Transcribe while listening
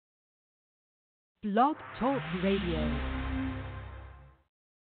Blog Talk Radio.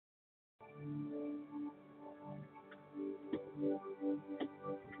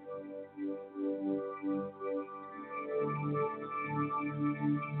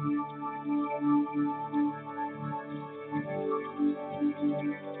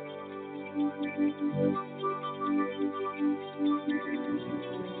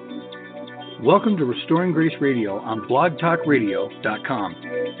 Welcome to Restoring Grace Radio on blogtalkradio.com.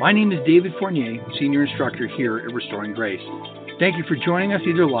 My name is David Fournier, Senior Instructor here at Restoring Grace. Thank you for joining us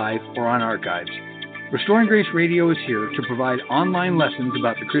either live or on archives. Restoring Grace Radio is here to provide online lessons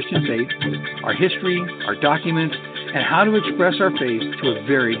about the Christian faith, our history, our documents, and how to express our faith to a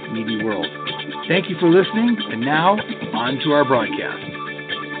very needy world. Thank you for listening, and now, on to our broadcast.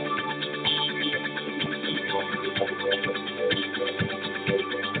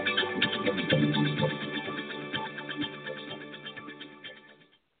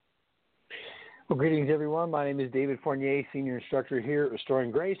 Well, greetings, everyone. My name is David Fournier, Senior Instructor here at Restoring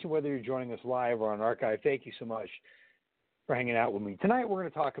Grace, and whether you're joining us live or on archive, thank you so much for hanging out with me. Tonight, we're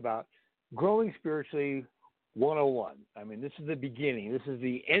going to talk about Growing Spiritually 101. I mean, this is the beginning. This is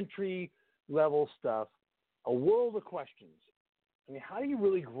the entry-level stuff, a world of questions. I mean, how do you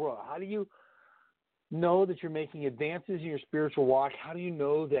really grow? How do you know that you're making advances in your spiritual walk? How do you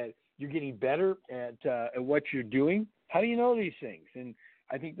know that you're getting better at what you're doing? How do you know these things? And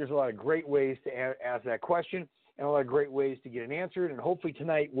I think there's a lot of great ways to ask that question and a lot of great ways to get it answered, and hopefully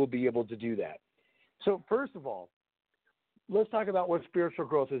tonight we'll be able to do that. So first of all, let's talk about what spiritual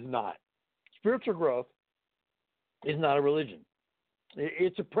growth is not. Spiritual growth is not a religion.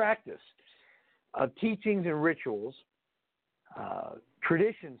 It's a practice of teachings and rituals,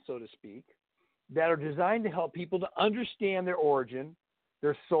 traditions, so to speak, that are designed to help people to understand their origin,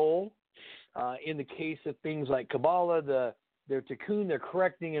 their soul. In the case of things like Kabbalah, their tikkun, their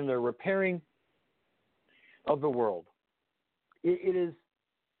correcting, and their repairing of the world. It's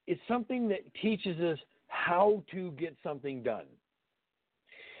something that teaches us how to get something done.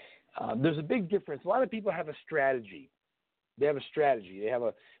 There's a big difference. A lot of people have a strategy. They have a strategy. They have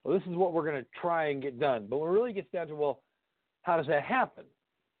this is what we're going to try and get done. But when it really gets down to, well, how does that happen?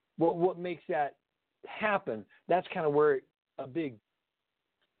 What makes that happen? That's kind of where a big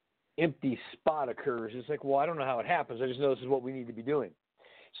empty spot occurs. It's like, well, I don't know how it happens. I just know this is what we need to be doing.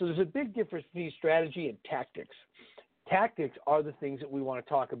 So there's a big difference between strategy and tactics. Tactics are the things that we want to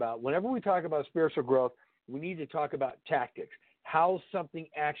talk about. Whenever we talk about spiritual growth, we need to talk about tactics, how something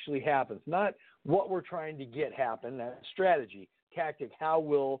actually happens, not what we're trying to get happen. That's strategy. Tactic, how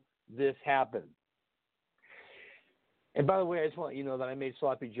will this happen? And by the way, I just want you to know that I made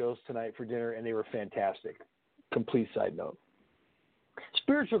sloppy joes tonight for dinner, and they were fantastic. Complete side note.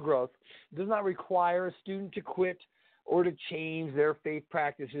 Spiritual growth does not require a student to quit or to change their faith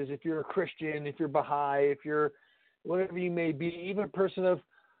practices. If you're a Christian, if you're Baha'i, if you're whatever you may be, even a person of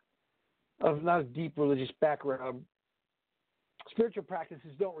not a deep religious background, spiritual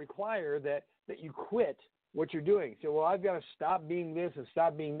practices don't require that you quit what you're doing. So, well, I've got to stop being this and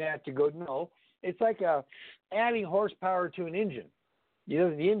stop being that to go. No, it's like adding horsepower to an engine. The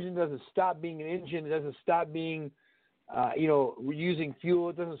engine doesn't stop being an engine. It doesn't stop being using fuel.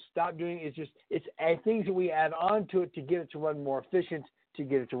 It doesn't stop doing it. It's things that we add on to it to get it to run more efficient, to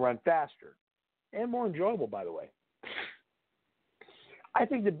get it to run faster, and more enjoyable, by the way. I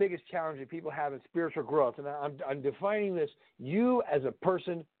think the biggest challenge that people have in spiritual growth, and I'm defining this, you as a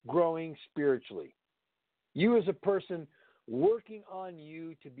person growing spiritually, you as a person working on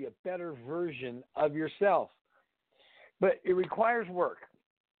you to be a better version of yourself. But it requires work.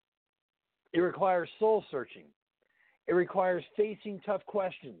 It requires soul searching. It requires facing tough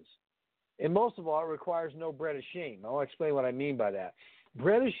questions. And most of all, it requires no bread of shame. I'll explain what I mean by that.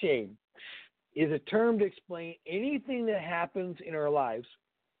 Bread of shame is a term to explain anything that happens in our lives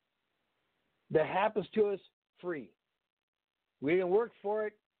that happens to us free. We didn't work for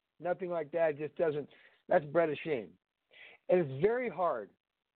it, nothing like that. It just doesn't. That's bread of shame. And it's very hard.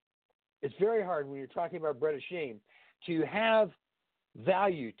 It's very hard when you're talking about bread of shame to have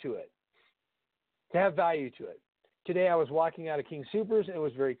value to it. Today I was walking out of King Soopers, and it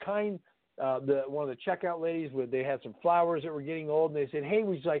was very kind. One of the checkout ladies, they had some flowers that were getting old, and they said, hey,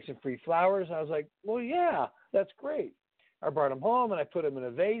 would you like some free flowers? And I was like, well, yeah, that's great. I brought them home, and I put them in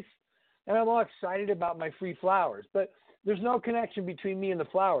a vase, and I'm all excited about my free flowers. But there's no connection between me and the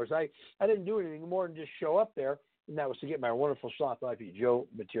flowers. I didn't do anything more than just show up there, and that was to get my wonderful Soft Life Eat Joe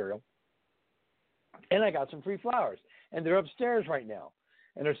material. And I got some free flowers, and they're upstairs right now,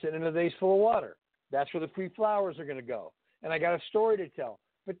 and they're sitting in a vase full of water. That's where the free flowers are going to go. And I got a story to tell.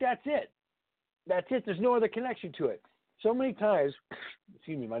 But that's it. There's no other connection to it. So many times,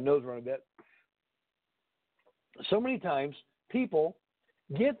 excuse me, my nose run a bit. So many times people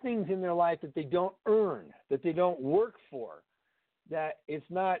get things in their life that they don't earn, that they don't work for, that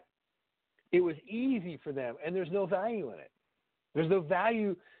it was easy for them, and there's no value in it. There's no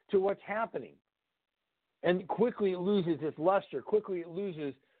value to what's happening. And quickly it loses its luster. Quickly it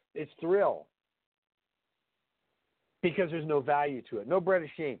loses its thrill because there's no value to it. No bread of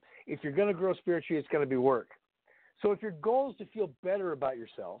shame. If you're going to grow spiritually, it's going to be work. So if your goal is to feel better about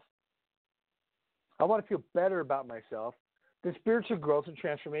yourself, I want to feel better about myself, then spiritual growth and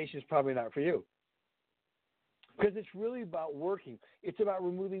transformation is probably not for you. Because it's really about working. It's about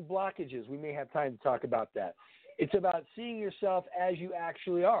removing blockages. We may have time to talk about that. It's about seeing yourself as you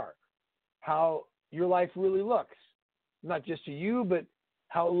actually are, how your life really looks, not just to you, but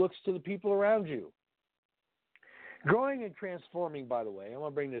how it looks to the people around you. Growing and transforming, by the way, I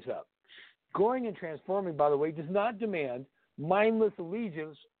want to bring this up. Growing and transforming, by the way, does not demand mindless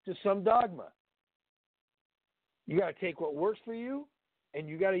allegiance to some dogma. You got to take what works for you, and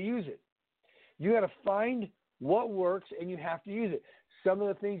you got to use it. You got to find what works, and you have to use it. Some of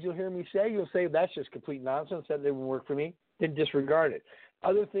the things you'll hear me say, you'll say, that's just complete nonsense. That didn't work for me. Then disregard it.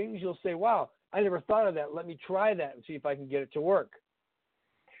 Other things you'll say, wow, I never thought of that. Let me try that and see if I can get it to work.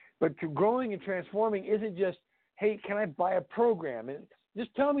 But growing and transforming isn't just, hey, can I buy a program? And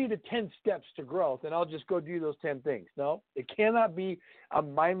just tell me the 10 steps to growth, and I'll just go do those 10 things. No, it cannot be a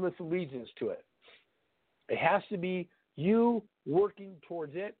mindless allegiance to it. It has to be you working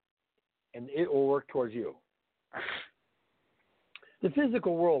towards it, and it will work towards you. The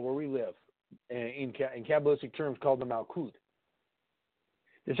physical world where we live, in Kabbalistic terms called the Malkut,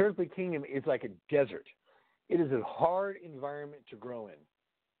 this earthly kingdom is like a desert. It is a hard environment to grow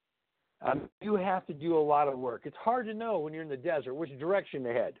in. You have to do a lot of work. It's hard to know when you're in the desert which direction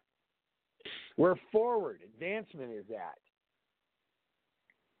to head, where forward advancement is at.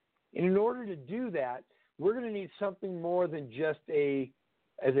 And in order to do that, we're going to need something more than just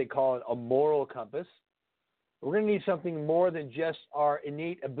as they call it, a moral compass. We're going to need something more than just our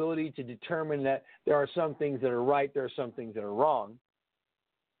innate ability to determine that there are some things that are right, there are some things that are wrong.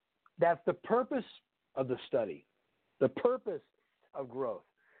 That's the purpose of the study, the purpose of growth,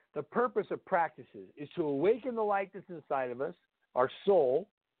 the purpose of practices is to awaken the light that's inside of us, our soul,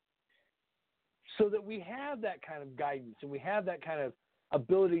 so that we have that kind of guidance and we have that kind of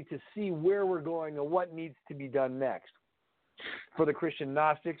ability to see where we're going and what needs to be done next. For the Christian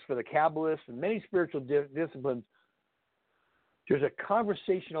Gnostics, for the Kabbalists, and many spiritual disciplines, there's a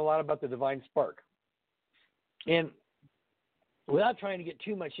conversation a lot about the divine spark. And without trying to get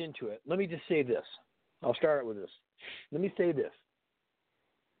too much into it, let me just say this. I'll start with this. Let me say this.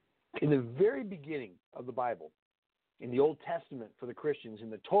 In the very beginning of the Bible, in the Old Testament for the Christians, in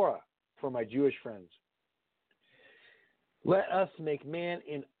the Torah for my Jewish friends, let us make man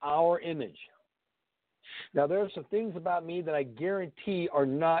in our image. Now, there are some things about me that I guarantee are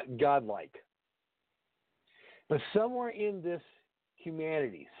not godlike. But somewhere in this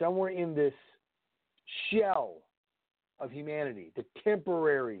humanity, somewhere in this shell of humanity, the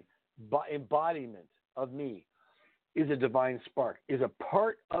temporary embodiment of me is a divine spark, is a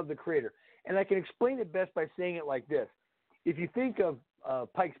part of the Creator. And I can explain it best by saying it like this. If you think of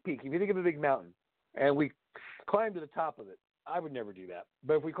Pikes Peak, if you think of a big mountain, and we climb to the top of it, I would never do that.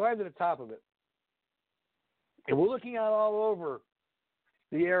 But if we climb to the top of it, and we're looking out all over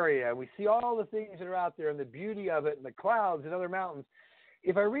the area, and we see all the things that are out there and the beauty of it and the clouds and other mountains,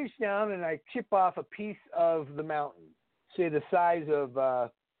 if I reach down and I chip off a piece of the mountain, say the size of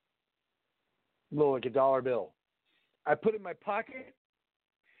like a dollar bill, I put it in my pocket,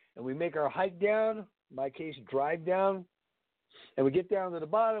 and we make our hike down, in my case, drive down, and we get down to the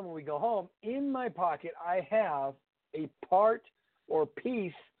bottom and we go home. In my pocket, I have a part or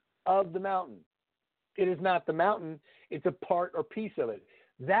piece of the mountain. It is not the mountain. It's a part or piece of it.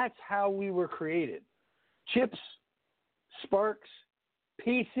 That's how we were created. Chips, sparks,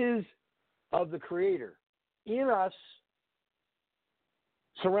 pieces of the Creator in us,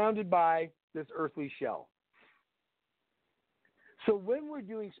 surrounded by this earthly shell. So when we're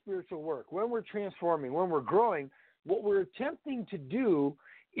doing spiritual work, when we're transforming, when we're growing, what we're attempting to do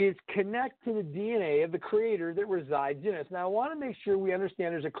is connect to the DNA of the Creator that resides in us. Now, I want to make sure we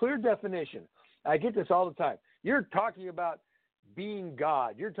understand there's a clear definition. I get this all the time. You're talking about being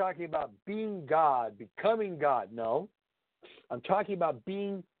God. You're talking about being God, becoming God. No, I'm talking about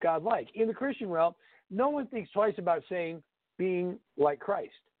being God-like. In the Christian realm, no one thinks twice about saying being like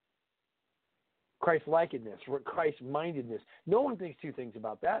Christ. Christ-likeness, Christ-mindedness. No one thinks two things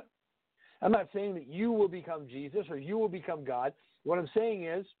about that. I'm not saying that you will become Jesus or you will become God. What I'm saying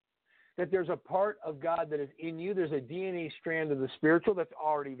is that there's a part of God that is in you. There's a DNA strand of the spiritual that's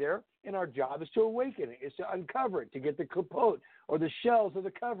already there, and our job is to awaken it, is to uncover it, to get the capote or the shells or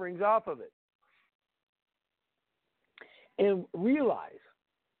the coverings off of it. And realize,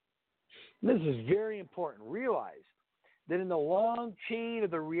 this is very important, realize that in the long chain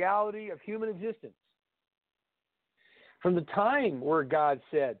of the reality of human existence, from the time where God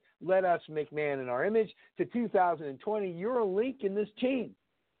said, let us make man in our image, to 2020, you're a link in this chain.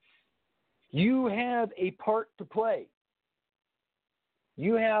 You have a part to play.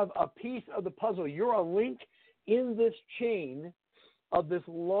 You have a piece of the puzzle. You're a link in this chain of this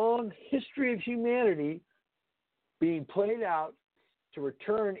long history of humanity being played out to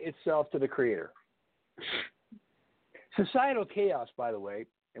return itself to the Creator. Societal chaos, by the way,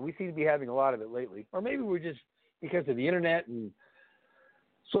 and we seem to be having a lot of it lately, or maybe we're just, because of the internet and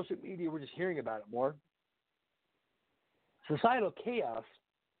social media, we're just hearing about it more. Societal chaos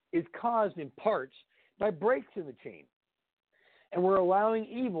is caused in parts by breaks in the chain. And we're allowing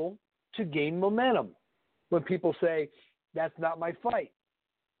evil to gain momentum. When people say, that's not my fight.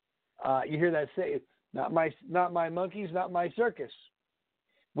 You hear that say, not my monkeys, not my circus.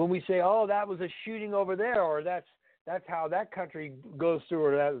 When we say, oh, that was a shooting over there, or that's how that country goes through,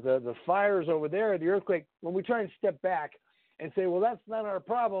 or the fires over there, the earthquake, when we try and step back and say, well, that's not our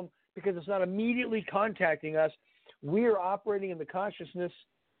problem because it's not immediately contacting us, we are operating in the consciousness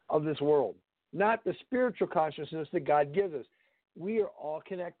of this world, not the spiritual consciousness that God gives us. We are all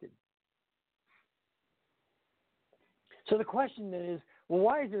connected. So the question then is, well,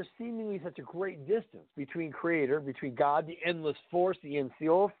 why is there seemingly such a great distance between Creator, between God, the endless force, the Ein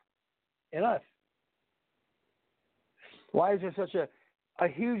Sof, and us? Why is there such a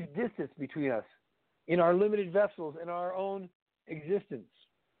huge distance between us in our limited vessels, in our own existence?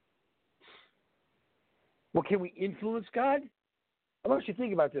 Well, can we influence God? I want you to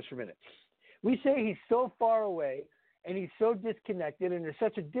think about this for a minute. We say He's so far away and He's so disconnected and there's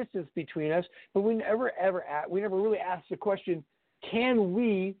such a distance between us, but we never really ask the question, can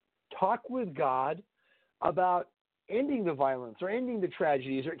we talk with God about ending the violence or ending the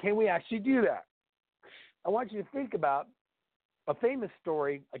tragedies, or can we actually do that? I want you to think about a famous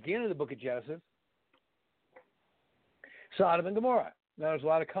story, again in the book of Genesis, Sodom and Gomorrah. Now, there's a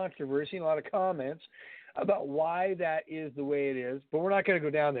lot of controversy and a lot of comments about why that is the way it is, but we're not going to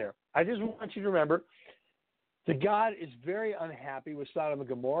go down there. I just want you to remember that God is very unhappy with Sodom and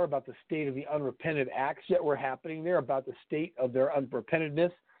Gomorrah about the state of the unrepentant acts that were happening there, about the state of their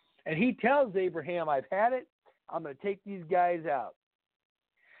unrepentedness. And He tells Abraham, I've had it. I'm going to take these guys out.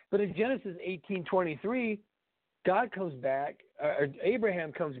 But in Genesis 18:23, God comes back,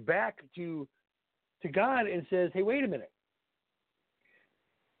 Abraham comes back to God and says, hey, wait a minute.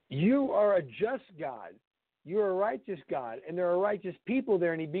 You are a just God. You are a righteous God. And there are righteous people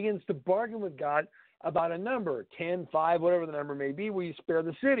there. And he begins to bargain with God about a number, 10, 5, whatever the number may be, will you spare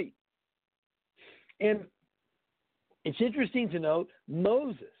the city? And it's interesting to note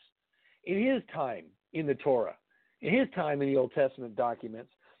Moses, in his time in the Torah, in his time in the Old Testament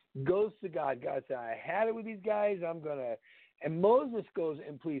documents, goes to God. God said, I had it with these guys. And Moses goes,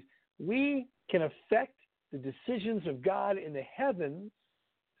 and please, we can affect the decisions of God in the heavens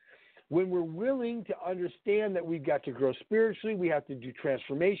when we're willing to understand that we've got to grow spiritually, we have to do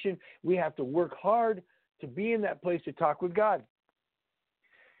transformation, we have to work hard to be in that place to talk with God.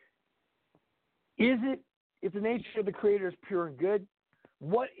 If the nature of the Creator is pure and good,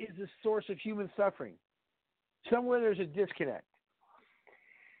 what is the source of human suffering? Somewhere there's a disconnect.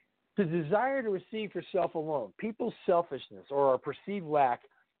 The desire to receive for self alone, people's selfishness or our perceived lack,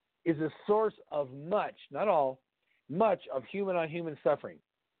 is a source of much, not all, much of human on human suffering.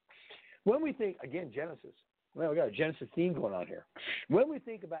 When we think, again, Genesis, well, we got a Genesis theme going on here. When we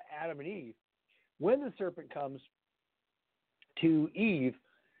think about Adam and Eve, when the serpent comes to Eve,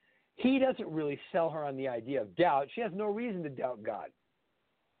 he doesn't really sell her on the idea of doubt. She has no reason to doubt God.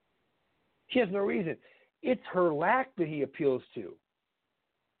 She has no reason. It's her lack that he appeals to.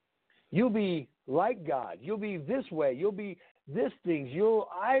 You'll be like God. You'll be this way. You'll be this thing. Your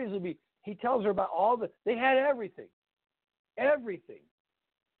eyes will be. He tells her about they had everything. Everything.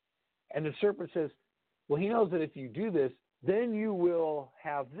 And the serpent says, well, he knows that if you do this, then you will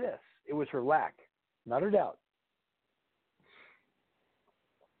have this. It was her lack, not her doubt.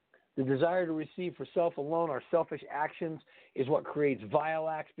 The desire to receive for self alone, our selfish actions, is what creates vile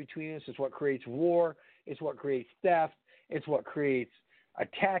acts between us. It's what creates war. It's what creates theft. It's what creates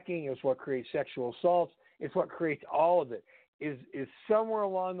attacking. It's what creates sexual assaults. It's what creates all of it. Is somewhere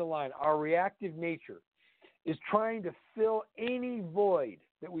along the line, our reactive nature is trying to fill any void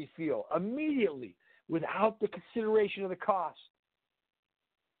that we feel immediately without the consideration of the cost.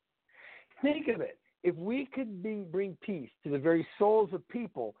 Think of it. If we could bring peace to the very souls of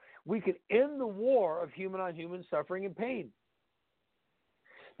people, we could end the war of human-on-human suffering and pain.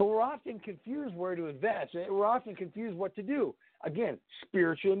 But we're often confused where to invest. We're often confused what to do. Again,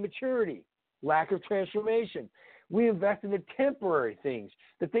 spiritual immaturity, lack of transformation. We invest in the temporary things,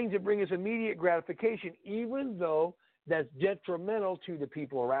 the things that bring us immediate gratification, even though that's detrimental to the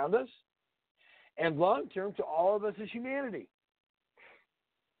people around us and long-term to all of us as humanity.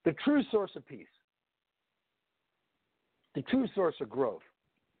 The true source of peace, the true source of growth,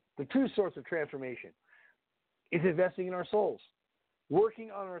 the true source of transformation is investing in our souls,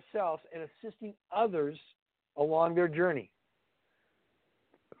 working on ourselves and assisting others along their journey.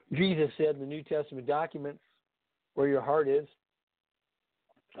 Jesus said in the New Testament documents, where your heart is,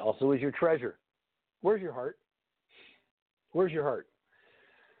 also is your treasure. Where's your heart? Where's your heart?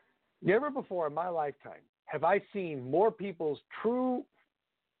 Never before in my lifetime have I seen more people's true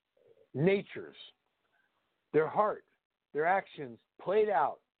natures, their heart, their actions played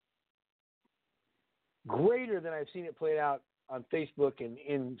out greater than I've seen it played out on Facebook and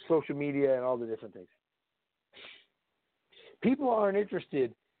in social media and all the different things. People aren't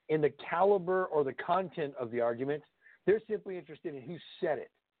interested in the caliber or the content of the argument. They're simply interested in who said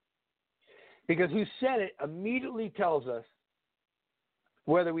it. Because who said it immediately tells us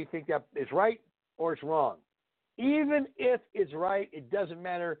whether we think that it's right or it's wrong. Even if it's right, it doesn't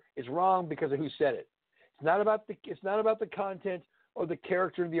matter. It's wrong because of who said it. It's not about the content or the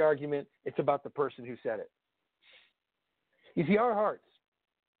character of the argument. It's about the person who said it. You see, our hearts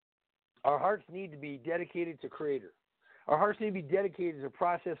need to be dedicated to Creator. Our hearts need to be dedicated to the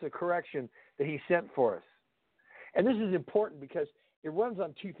process of correction that He sent for us. And this is important because it runs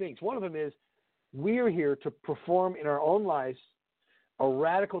on two things. One of them is we are here to perform in our own lives a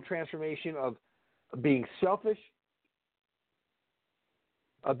radical transformation of being selfish,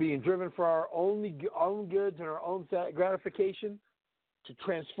 of being driven for our own goods and our own gratification, to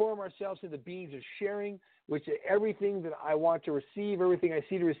transform ourselves into beings of sharing, which everything that I want to receive, everything I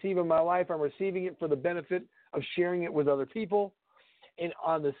see to receive in my life, I'm receiving it for the benefit of sharing it with other people. And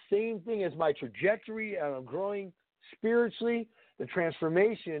on the same thing as my trajectory, and I'm growing spiritually, the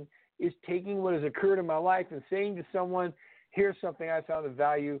transformation is taking what has occurred in my life and saying to someone, here's something I found of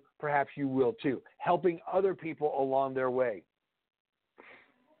value, perhaps you will too. Helping other people along their way.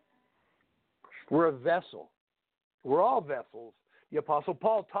 We're a vessel. We're all vessels. The Apostle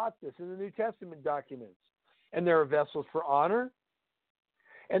Paul taught this in the New Testament documents. And there are vessels for honor,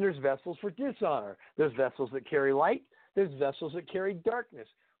 and there's vessels for dishonor. There's vessels that carry light. There's vessels that carry darkness.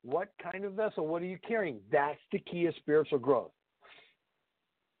 What kind of vessel? What are you carrying? That's the key of spiritual growth.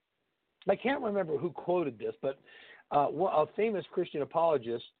 I can't remember who quoted this, but a famous Christian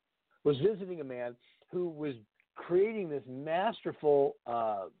apologist was visiting a man who was creating this masterful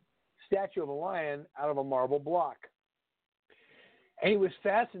statue of a lion out of a marble block. And he was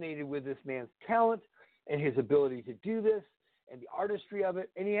fascinated with this man's talent and his ability to do this and the artistry of it.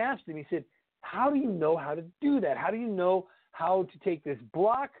 And he asked him, he said, how do you know how to do that? How do you know how to take this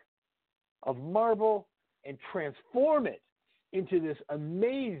block of marble and transform it into this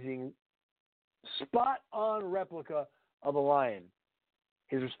amazing spot-on replica of a lion?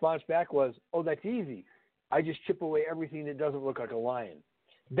 His response back was, oh, that's easy. I just chip away everything that doesn't look like a lion.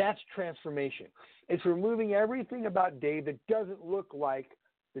 That's transformation. It's removing everything about Dave that doesn't look like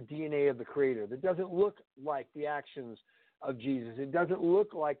the DNA of the Creator, that doesn't look like the actions of Jesus. It doesn't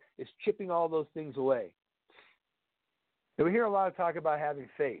look like it's chipping all those things away. And we hear a lot of talk about having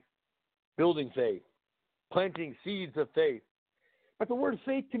faith, building faith, planting seeds of faith. But the word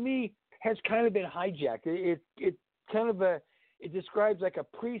faith to me has kind of been hijacked. It describes like a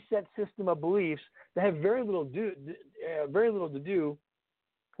preset system of beliefs that have very little to do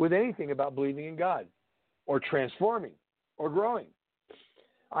with anything about believing in God or transforming or growing.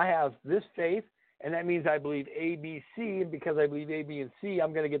 I have this faith, and that means I believe A, B, C, and because I believe A, B, and C,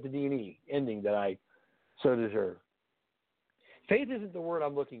 I'm going to get the D and E ending that I so deserve. Faith isn't the word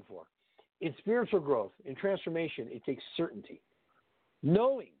I'm looking for. In spiritual growth, in transformation, it takes certainty.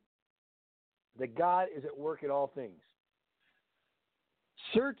 Knowing that God is at work in all things.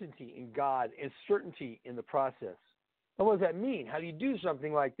 Certainty in God and certainty in the process. And what does that mean? How do you do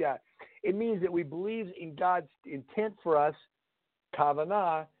something like that? It means that we believe in God's intent for us,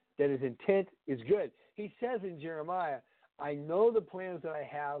 kavanah, that His intent is good. He says in Jeremiah, I know the plans that I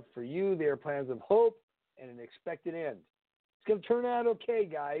have for you. They are plans of hope and an expected end. It's going to turn out okay,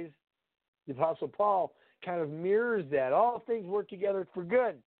 guys. The Apostle Paul kind of mirrors that. All things work together for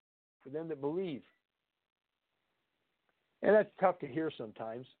good for them that believe. And that's tough to hear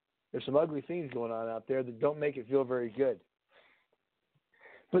sometimes. There's some ugly things going on out there that don't make it feel very good.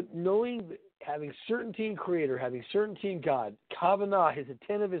 But knowing, having certainty in Creator, having certainty in God, kavanah, his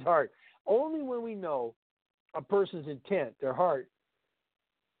intent of his heart, only when we know a person's intent, their heart,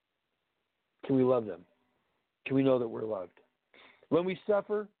 can we love them. Can we know that we're loved? When we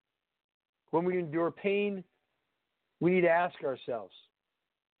suffer, when we endure pain, we need to ask ourselves,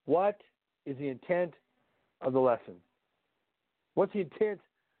 what is the intent of the lesson? What's the intent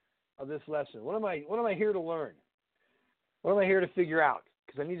of this lesson? What am I here to learn? What am I here to figure out?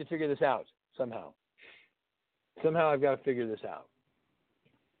 Because I need to figure this out somehow. Somehow I've got to figure this out.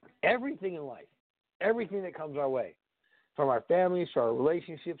 Everything in life, everything that comes our way, from our families to our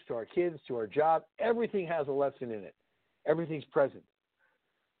relationships to our kids to our job, everything has a lesson in it. Everything's present.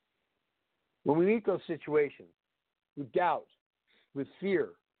 When we meet those situations with doubt, with fear,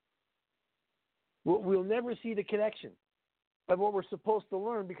 we'll never see the connection of what we're supposed to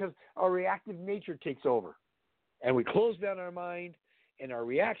learn because our reactive nature takes over. And we close down our mind and our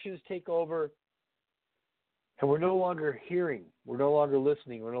reactions take over. And we're no longer hearing. We're no longer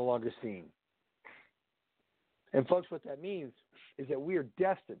listening. We're no longer seeing. And folks, what that means is that we are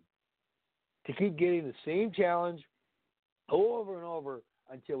destined to keep getting the same challenge over and over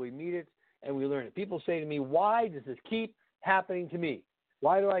until we meet it and we learn it. People say to me, why does this keep happening to me?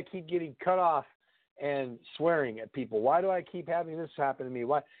 Why do I keep getting cut off and swearing at people? Why do I keep having this happen to me?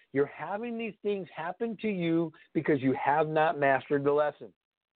 Why? You're having these things happen to you because you have not mastered the lesson.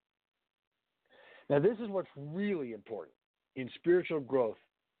 Now, this is what's really important in spiritual growth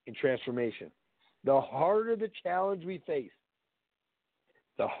and transformation. The harder the challenge we face,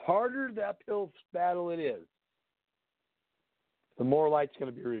 the harder the uphill battle it is, the more light's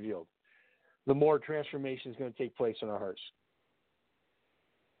going to be revealed. The more transformation is going to take place in our hearts.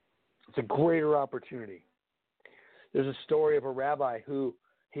 It's a greater opportunity. There's a story of a rabbi who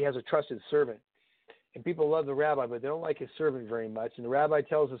he has a trusted servant. And people love the rabbi, but they don't like his servant very much. And the rabbi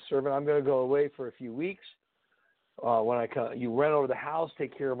tells his servant, I'm going to go away for a few weeks. When I come, you rent over the house,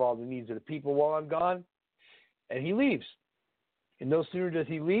 take care of all the needs of the people while I'm gone. And he leaves. And no sooner does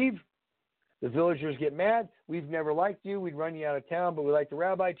he leave, the villagers get mad. We've never liked you. We'd run you out of town, but we like the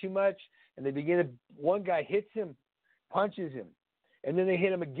rabbi too much. And they begin to, one guy hits him, punches him. And then they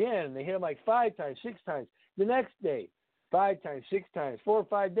hit him again. They hit him like 5 times, 6 times. The next day, 5 times, 6 times, 4 or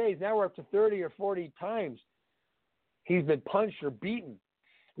 5 days. Now we're up to 30 or 40 times. He's been punched or beaten.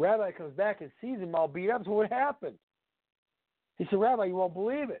 Rabbi comes back and sees him all beat up. So what happened? He said, Rabbi, you won't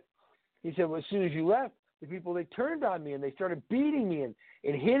believe it. He said, well, as soon as you left, the people, they turned on me and they started beating me and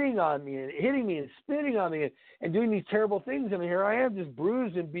hitting on me and hitting me and spitting on me and doing these terrible things. And here I am just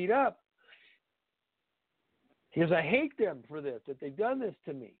bruised and beat up. He goes, I hate them for this, that they've done this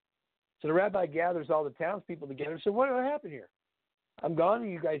to me. So the rabbi gathers all the townspeople together and said, what happened here? I'm gone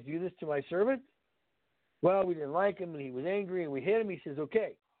and you guys do this to my servant? Well, we didn't like him and he was angry and we hit him. He says,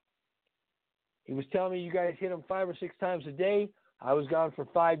 okay. He was telling me you guys hit him 5 or 6 times a day. I was gone for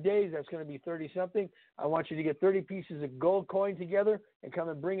 5 days. That's going to be 30-something. I want you to get 30 pieces of gold coin together and come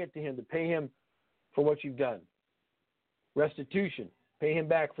and bring it to him to pay him for what you've done. Restitution. Pay him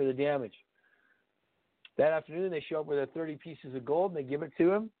back for the damage. That afternoon, they show up with their 30 pieces of gold and they give it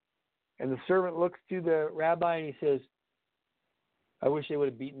to him. And the servant looks to the rabbi and he says, I wish they would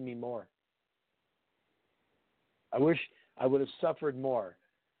have beaten me more. I wish I would have suffered more.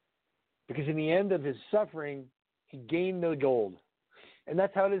 Because in the end of his suffering, he gained the gold. And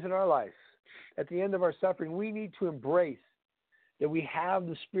that's how it is in our life. At the end of our suffering, we need to embrace that we have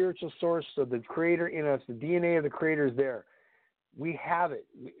the spiritual source of the Creator in us. The DNA of the Creator is there. We have it.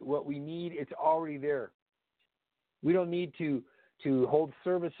 What we need, it's already there. We don't need to hold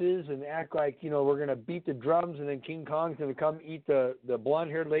services and act like, we're going to beat the drums and then King Kong's going to come eat the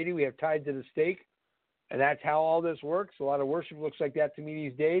blonde-haired lady we have tied to the stake. And that's how all this works. A lot of worship looks like that to me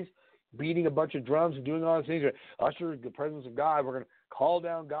these days. Beating a bunch of drums and doing all these things. Usher the presence of God. We're going to call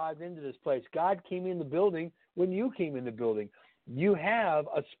down God into this place. God came in the building when you came in the building. You have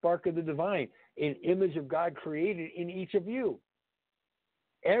a spark of the divine, an image of God created in each of you.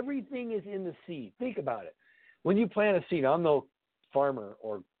 Everything is in the seed. Think about it. When you plant a seed, I'm no farmer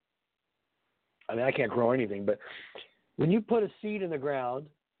I can't grow anything, but when you put a seed in the ground,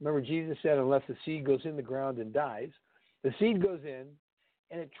 remember Jesus said, unless the seed goes in the ground and dies, the seed goes in,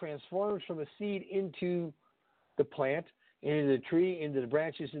 and it transforms from a seed into the plant, into the tree, into the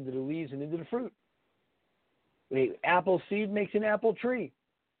branches, into the leaves, and into the fruit. The apple seed makes an apple tree.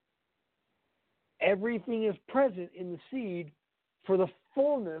 Everything is present in the seed for the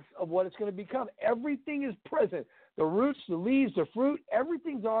fullness of what it's going to become. Everything is present. The roots, the leaves, the fruit,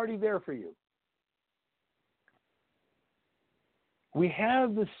 everything's already there for you. We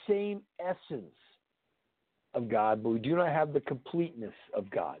have the same essence. of God, but we do not have the completeness of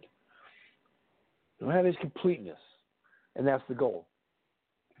God. We don't have his completeness, and that's the goal.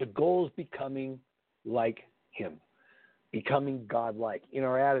 The goal is becoming like him, becoming God-like in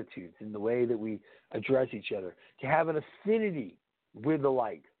our attitudes, in the way that we address each other, to have an affinity with the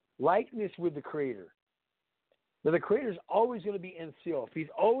light, likeness with the Creator. Now, the Creator is always going to be Ein Sof. He's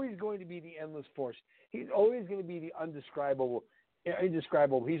always going to be the endless force. He's always going to be the indescribable.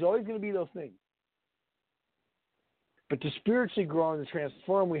 He's always going to be those things. But to spiritually grow and to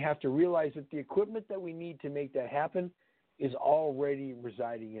transform, we have to realize that the equipment that we need to make that happen is already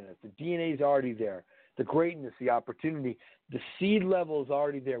residing in us. The DNA is already there. The greatness, the opportunity, the seed level is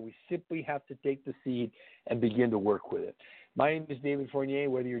already there. We simply have to take the seed and begin to work with it. My name is David Fournier.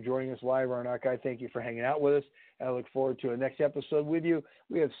 Whether you're joining us live or on archive, thank you for hanging out with us. And I look forward to a next episode with you.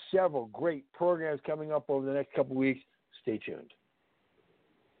 We have several great programs coming up over the next couple of weeks. Stay tuned.